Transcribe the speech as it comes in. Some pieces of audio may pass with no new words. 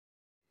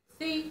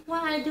See?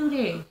 Why I do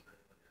that?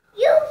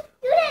 You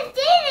just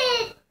did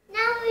it.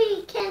 Now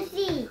we can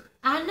see.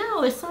 I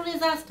know. As soon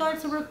as I start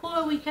to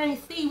record, we can't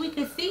see. We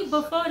could see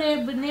before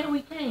that, but now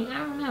we can't. I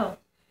don't know.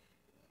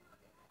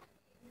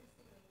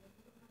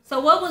 So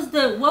what was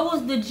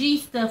the G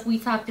stuff we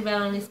talked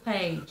about on this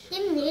page? The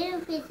little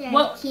fish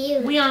are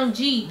cute. We on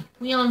G.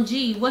 We on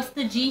G. What's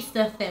the G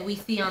stuff that we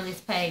see on this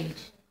page?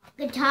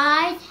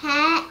 Guitars,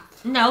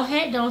 hats. No,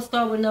 hat don't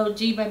start with no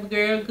G, baby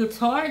girl.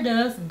 Guitar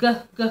does.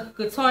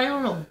 Guitar. I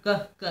don't know.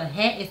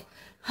 Hat is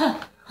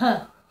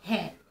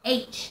hat.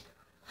 H.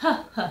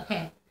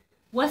 Hat.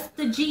 What's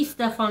the G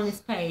stuff on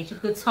this page?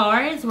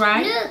 Guitar is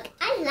right. Look,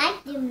 I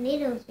like them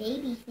little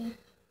baby fish.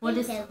 What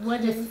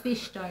does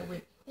fish start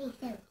with? They're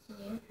so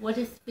cute. What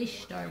does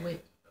fish start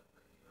with?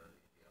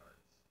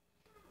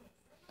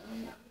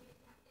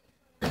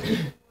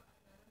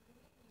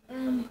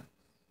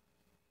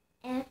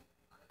 F.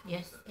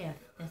 Yes, F.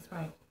 That's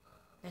right.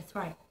 That's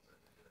right.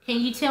 Can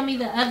you tell me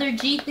the other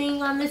G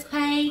thing on this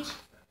page?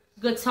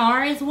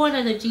 Guitar is one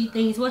of the G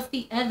things. What's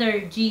the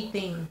other G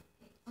thing?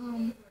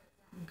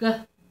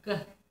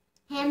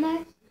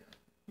 Hammer.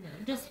 No,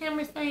 does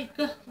hammer say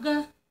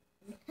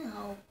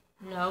No.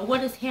 No,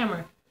 what is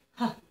hammer?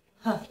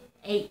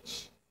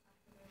 H.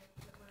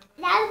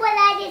 That's what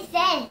I just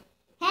said.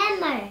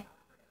 Hammer.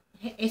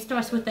 It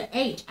starts with the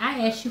H.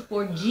 I asked you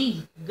for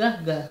G.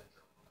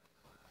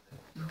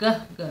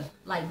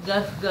 Like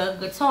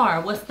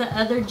guitar. What's the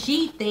other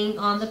G thing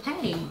on the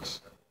page?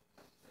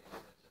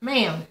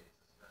 Ma'am.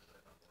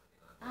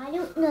 I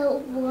don't know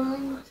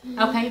one.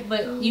 Okay,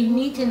 but you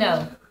need to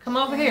know. Come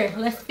over here.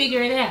 Let's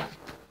figure it out.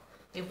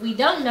 If we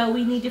don't know,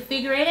 we need to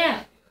figure it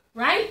out.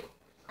 Right?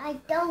 I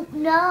don't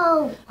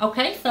know.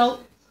 Okay, so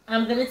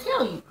I'm going to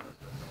tell you.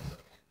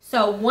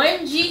 So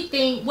one G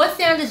thing, what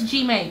sound does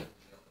G make?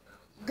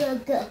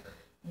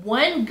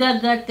 One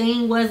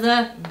thing was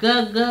a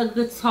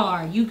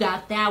guitar. You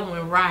got that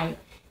one right.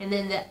 And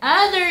then the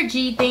other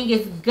G thing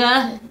is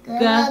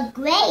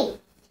great.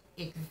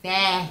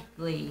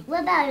 Exactly.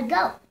 What about a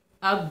goat?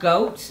 A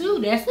goat too.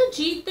 That's a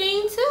G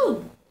thing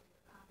too.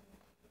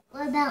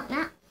 What about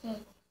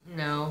mountain?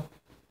 No.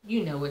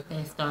 You know what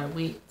that starts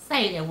with.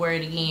 Say that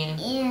word again.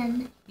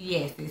 M.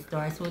 Yes, it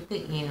starts with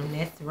the M.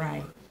 That's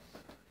right.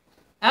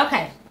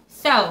 Okay.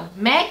 So,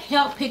 Mac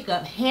helped pick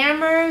up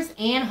hammers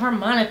and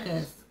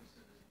harmonicas.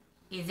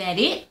 Is that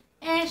it,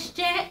 Ash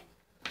Jack?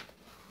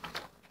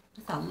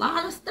 That's a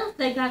lot of stuff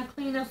they got to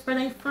clean up for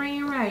their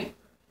friend, right?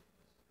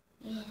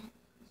 Yeah.